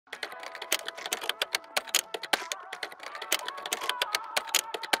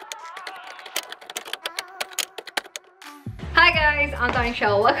Hi guys, I'm Tanisha.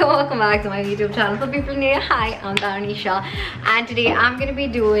 Welcome back to my YouTube channel. For people new, hi, I'm Tanisha, and today I'm gonna be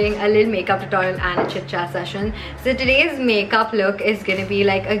doing a little makeup tutorial and a chit chat session. So today's makeup look is gonna be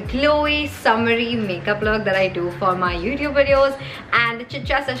like a glowy, summery makeup look that I do for my YouTube videos, and the chit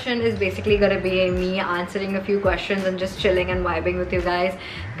chat session is basically gonna be me answering a few questions and just chilling and vibing with you guys.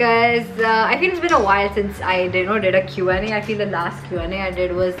 Because I feel it's been a while since I did a Q&A. I feel the last Q&A I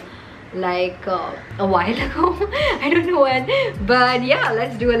did was like a while ago. I don't know when, but yeah,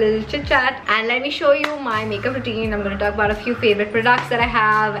 let's do a little chit chat and let me show you my makeup routine. I'm going to talk about a few favorite products that I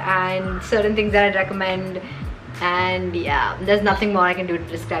have and certain things that I'd recommend, and yeah, there's nothing more I can do to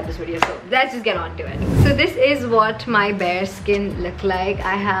describe this video, so let's just get on to it. So this is what my bare skin look like.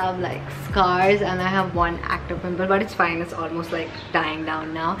 I have like scars and I have one active pimple, but it's fine, it's almost like dying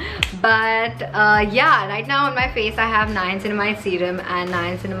down now. But yeah, right now on my face I have niacinamide serum and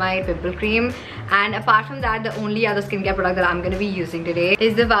niacinamide pimple cream, and apart from that, the only other skincare product that I'm going to be using today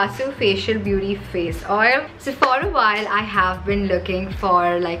is the Vasu Facial Beauty Face Oil. So for a while I have been looking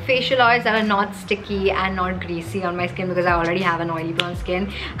for like facial oils that are not sticky and not greasy on my skin, because I already have an oily prone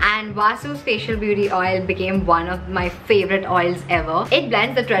skin, and Vasu's Facial Beauty Oil became one of my favorite oils ever. It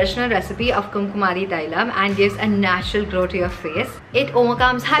blends the traditional recipe of Kumkumadi Tailam and gives a natural glow to your face. It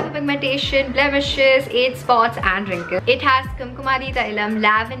overcomes hyperpigmentation, blemishes, age spots and wrinkles. It has Kumkumadi Tailam,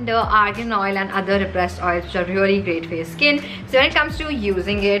 lavender, argan oil and other repressed oils which are really great for your skin. So when it comes to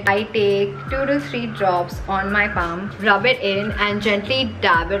using it, I take 2 to 3 drops on my palm, rub it in and gently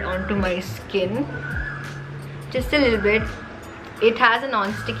dab it onto my skin. Just a little bit. It has a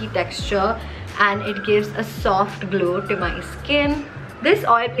non-sticky texture and it gives a soft glow to my skin. This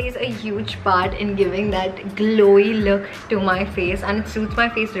oil plays a huge part in giving that glowy look to my face, and it suits my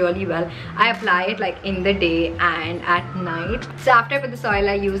face really well. I apply it like in the day and at night. So after I put this oil,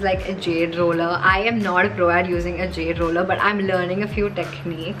 I use like a jade roller. I am not a pro at using a jade roller, but I'm learning a few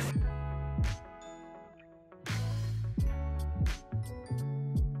techniques.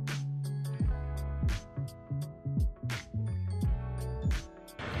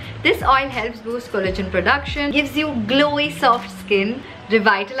 This oil helps boost collagen production, gives you glowy soft skin,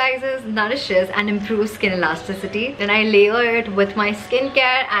 revitalizes, nourishes and improves skin elasticity. Then I layer it with my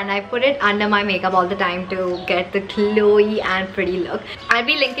skincare and I put it under my makeup all the time to get the glowy and pretty look. I'll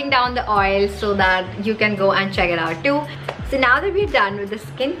be linking down the oil so that you can go and check it out too. So now that we're done with the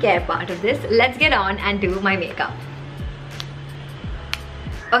skincare part of this, let's get on and do my makeup.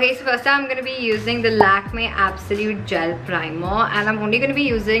 Okay, so first I'm going to be using the Lakme Absolute Gel Primer, and I'm only going to be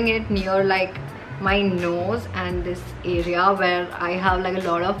using it near like my nose and this area where I have like a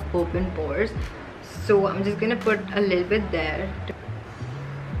lot of open pores. So I'm just going to put a little bit there.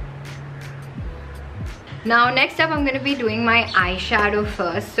 Now next up I'm going to be doing my eyeshadow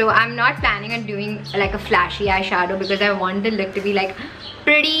first. So I'm not planning on doing like a flashy eyeshadow because I want the look to be like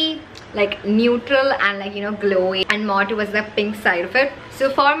pretty like neutral and like, you know, glowy and more towards the pink side of it. So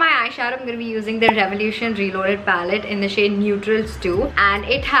for my eyeshadow I'm going to be using the Revolution Reloaded palette in the shade Neutrals 2, and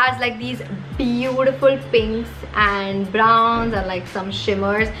it has like these beautiful pinks and browns and like some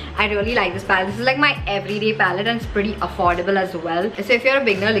shimmers. I really like this palette. This is like my everyday palette and it's pretty affordable as well. So if you're a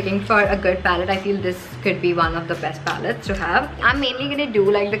beginner looking for a good palette, I feel this could be one of the best palettes to have. I'm mainly going to do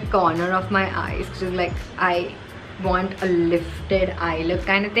like the corner of my eyes because like I want a lifted eye look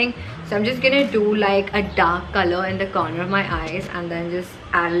kind of thing. So I'm just gonna do like a dark color in the corner of my eyes and then just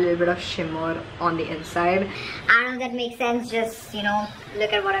add a little bit of shimmer on the inside. I don't know if that makes sense, just, you know,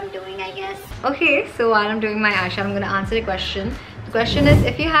 look at what I'm doing, I guess. Okay, so while I'm doing my eyeshadow, I'm gonna answer a question. The question is,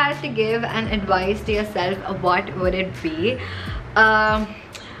 if you had to give an advice to yourself, what would it be?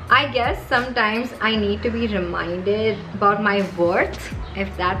 I guess sometimes I need to be reminded about my worth,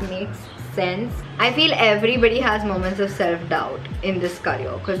 if that makes sense. I feel everybody has moments of self-doubt in this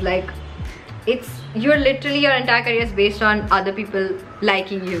career, because like your entire career is based on other people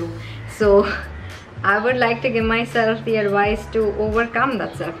liking you. So I would like to give myself the advice to overcome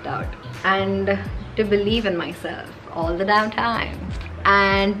that self-doubt and to believe in myself all the damn time.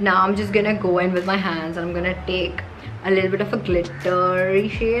 And now I'm just gonna go in with my hands and I'm gonna take a little bit of a glittery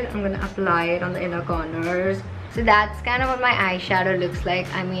shade. I'm gonna apply it on the inner corners. So that's kind of what my eyeshadow looks like.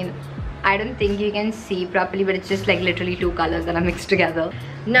 I mean, I don't think you can see properly, but it's just like literally 2 colors that are mixed together.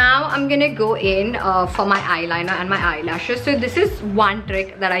 Now I'm gonna go in for my eyeliner and my eyelashes. So this is one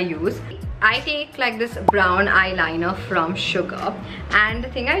trick that I use. I take like this brown eyeliner from Sugar, and the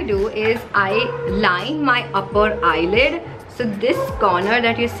thing I do is I line my upper eyelid. So this corner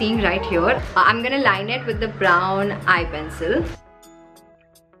that you're seeing right here, I'm gonna line it with the brown eye pencil.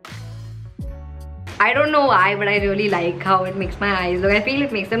 I don't know why, but I really like how it makes my eyes look. I feel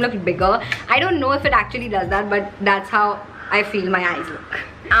it makes them look bigger. I don't know if it actually does that, but that's how I feel my eyes look.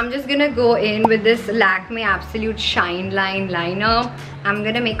 I'm just gonna go in with this Lakme Absolute Shine Line liner. I'm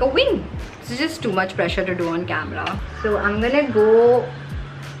gonna make a wing. This is just too much pressure to do on camera. So I'm gonna go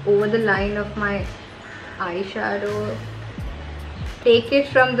over the line of my eyeshadow. Take it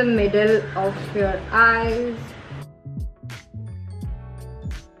from the middle of your eyes.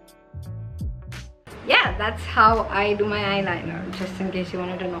 Yeah, that's how I do my eyeliner, just in case you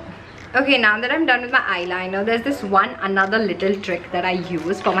wanted to know. Okay, now that I'm done with my eyeliner, there's this another little trick that I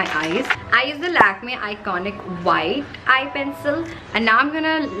use for my eyes. I use the Lakme Iconic White Eye Pencil, and now I'm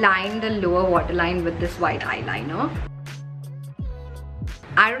gonna line the lower waterline with this white eyeliner.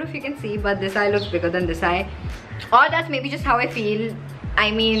 I don't know if you can see, but this eye looks bigger than this eye. Or that's maybe just how I feel.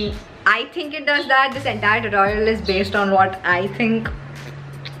 I mean, I think it does that. This entire tutorial is based on what I think.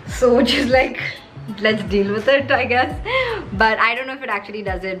 So just like, let's deal with it, I guess. But I don't know if it actually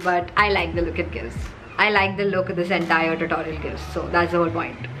does it, but I like the look it gives. I like the look this entire tutorial gives. So that's the whole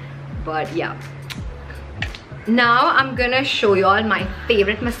point. But yeah. Now I'm gonna show you all my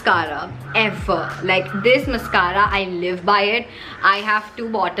favorite mascara ever. Like this mascara, I live by it. I have 2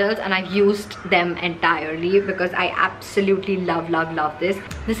 bottles and I've used them entirely because I absolutely love this.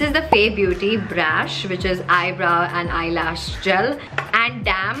 This is the Fay Beauty Brush, which is eyebrow and eyelash gel. And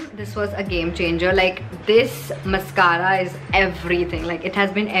damn, this was a game changer. Like this mascara is everything. Like it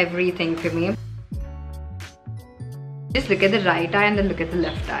has been everything for me. Just look at the right eye and then look at the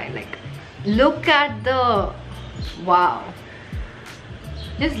left eye. Like look at the... wow,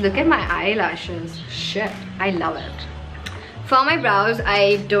 just look at my eyelashes. Shit, I love it. For my brows,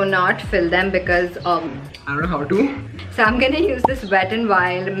 I do not fill them because I don't know how to. So I'm gonna use this Wet n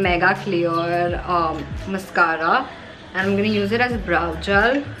Wild Mega Clear mascara, and I'm gonna use it as a brow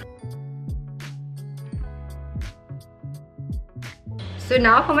gel. So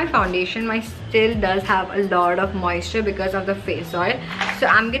now for my foundation, my still does have a lot of moisture because of the face oil. So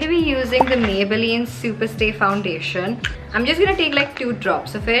I'm going to be using the Maybelline Superstay foundation. I'm just going to take like 2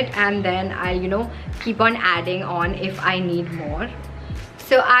 drops of it, and then I'll, you know, keep on adding on if I need more.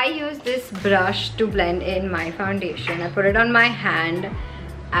 So I use this brush to blend in my foundation. I put it on my hand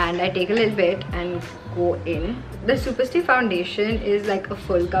and I take a little bit and go in. The Superstay foundation is like a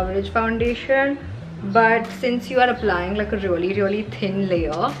full coverage foundation. But since you are applying like a really thin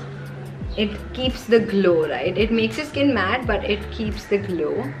layer, it keeps the glow, right? It makes your skin matte, but it keeps the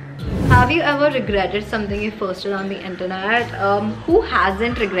glow. Have you ever regretted something you posted on the internet? Who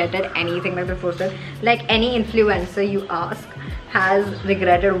hasn't regretted anything that they posted? Like any influencer you ask has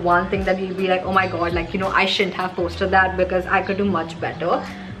regretted one thing that you'll be like, oh my god, like, you know, I shouldn't have posted that because I could do much better.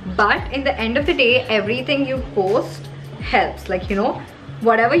 But in the end of the day, everything you post helps. Like, you know,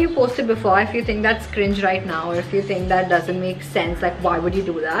 whatever you posted before, if you think that's cringe right now, or if you think that doesn't make sense, like why would you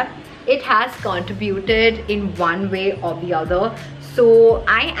do that, it has contributed in one way or the other. So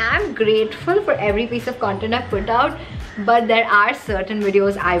I am grateful for every piece of content I put out, but there are certain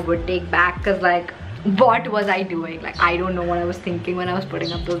videos I would take back because like, what was I doing? Like I don't know what I was thinking when I was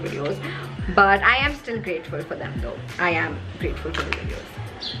putting up those videos. But I am still grateful for them though. I am grateful for the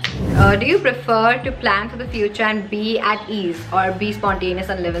videos. Do you prefer to plan for the future and be at ease, or be spontaneous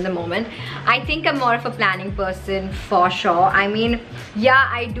and live in the moment? I think I'm more of a planning person for sure. I mean, yeah,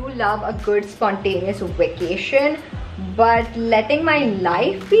 I do love a good spontaneous vacation, but letting my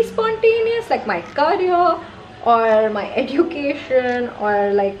life be spontaneous, like my career or my education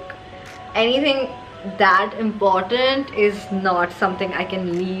or like anything that important, is not something I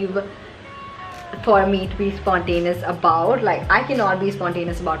can leave for me to be spontaneous about. Like I cannot be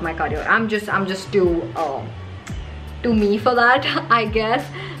spontaneous about my career. I'm just too me for that, I guess.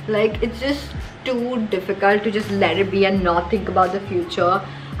 Like it's just too difficult to just let it be and not think about the future.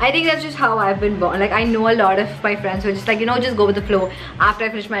 I think that's just how I've been born. Like I know a lot of my friends who are just like, you know, just go with the flow. After I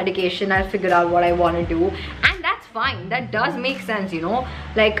finish my education, I'll figure out what I want to do, and that's fine. That does make sense, you know,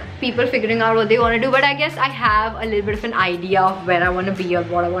 like people figuring out what they want to do. But I guess I have a little bit of an idea of where I want to be or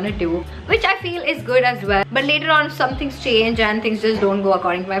what I want to do, which I feel is good as well. But later on, if some things change and things just don't go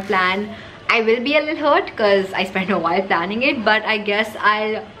according to my plan, I will be a little hurt because I spent a while planning it. But I guess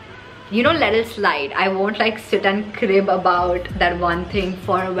I'll, you know, let it slide. I won't like sit and crib about that one thing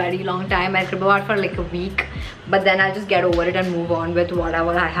for a very long time. I'll crib about for like a week, but then I'll just get over it and move on with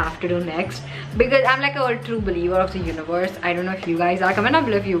whatever I have to do next, because I'm like a true believer of the universe. I don't know if you guys are, comment down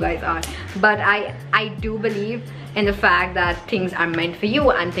below if you guys are, but I do believe in the fact that things are meant for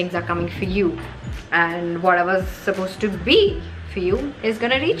you and things are coming for you, and whatever's supposed to be for you is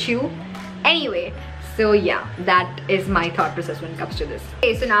gonna reach you anyway. So yeah, that is my thought process when it comes to this.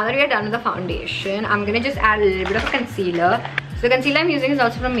 Okay, so now that we are done with the foundation, I'm gonna just add a little bit of concealer. So the concealer I'm using is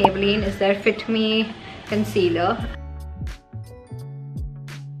also from Maybelline. It's their Fit Me concealer.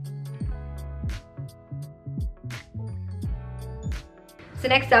 So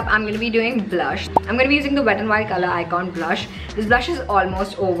next up, I'm going to be doing blush. I'm going to be using the Wet n Wild color Icon blush. This blush is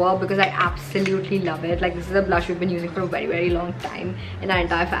almost over because I absolutely love it. Like, this is a blush we've been using for a very long time in our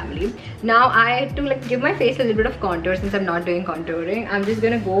entire family. Now I had to like give my face a little bit of contour since I'm not doing contouring. I'm just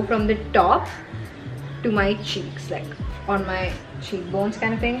going to go from the top to my cheeks, like on my cheekbones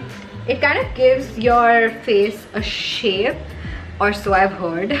kind of thing. It kind of gives your face a shape, or so I've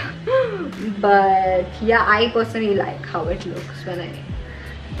heard. But yeah, I personally like how it looks when I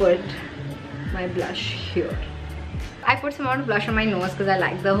put my blush here. I put some amount of blush on my nose because I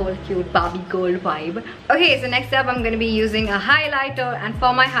like the whole cute Barbie girl vibe. Okay, so next up I'm going to be using a highlighter, and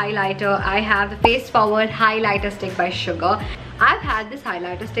for my highlighter I have the Face Forward highlighter stick by Sugar. I've had this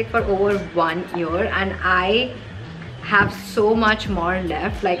highlighter stick for over 1 year and I have so much more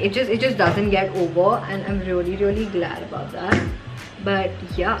left. Like, it just doesn't get over, and I'm really glad about that. But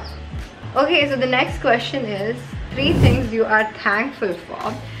yeah. Okay, so the next question is 3 things you are thankful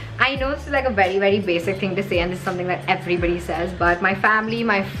for. I know this is like a very basic thing to say, and this is something that everybody says, but my family,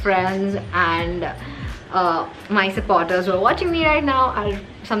 my friends, and my supporters who are watching me right now are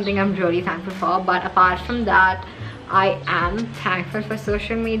something I'm really thankful for. But apart from that, I am thankful for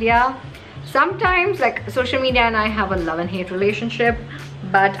social media. Sometimes, like, social media and I have a love and hate relationship,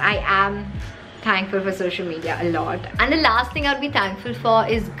 but I am thankful for social media a lot. And the last thing I'll be thankful for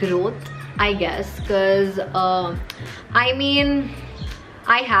is growth, I guess, because I mean,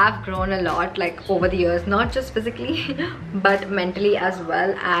 I have grown a lot, like, over the years, not just physically but mentally as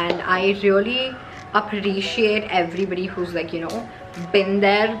well, and I really appreciate everybody who's, like, you know, been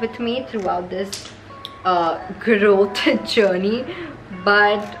there with me throughout this growth journey.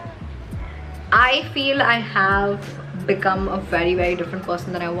 But I feel I have become a very different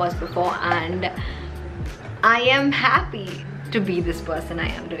person than I was before, and I am happy to be this person I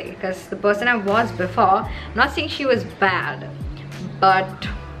am today, because the person I was before, I'm not saying she was bad, but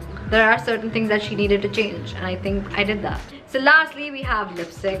there are certain things that she needed to change, and I think I did that. So lastly, we have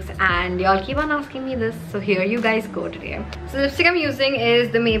lipsticks, and y'all keep on asking me this, so here you guys go today. So the lipstick I'm using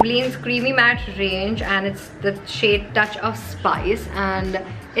is the Maybelline's Creamy Matte range, and it's the shade Touch of Spice, and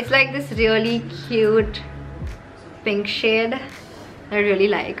it's like this really cute pink shade I really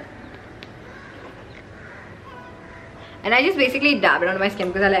like. And I just basically dab it onto my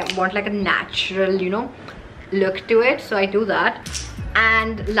skin because I want like a natural, you know, look to it, so I do that.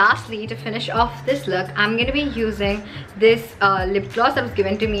 And lastly, to finish off this look, I'm going to be using this lip gloss that was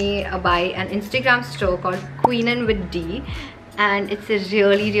given to me by an Instagram store called Queenin with D, and it's a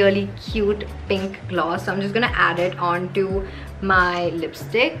really cute pink gloss. So I'm just going to add it onto my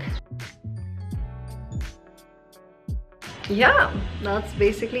lipstick. Yeah, that's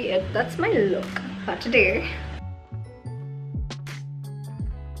basically it. That's my look for today.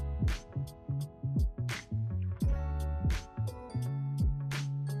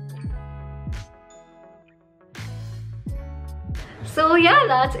 So yeah,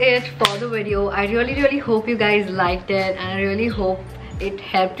 that's it for the video. I really hope you guys liked it, and I really hope it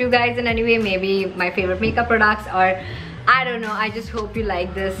helped you guys in any way. Maybe my favorite makeup products, or I don't know. I just hope you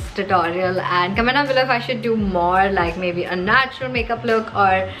like this tutorial, and comment down below if I should do more, like maybe a natural makeup look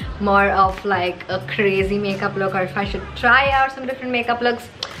or more of like a crazy makeup look, or if I should try out some different makeup looks.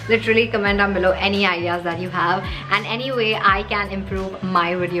 Literally comment down below any ideas that you have and any way I can improve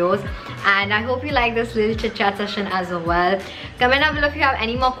my videos. And I hope you like this little chit chat session as well. Comment down below if you have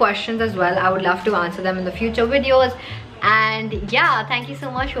any more questions as well. I would love to answer them in the future videos. And yeah, thank you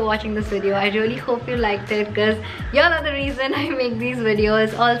so much for watching this video. I really hope you liked it, because y'all are the reason I make these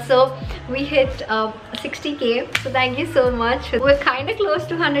videos. Also, we hit 60k, so thank you so much. We're kind of close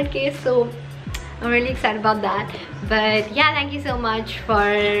to 100k, so I'm really excited about that. But yeah, thank you so much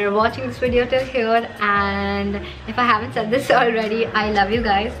for watching this video till here, and if I haven't said this already, I love you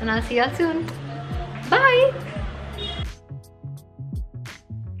guys, and I'll see y'all soon. Bye.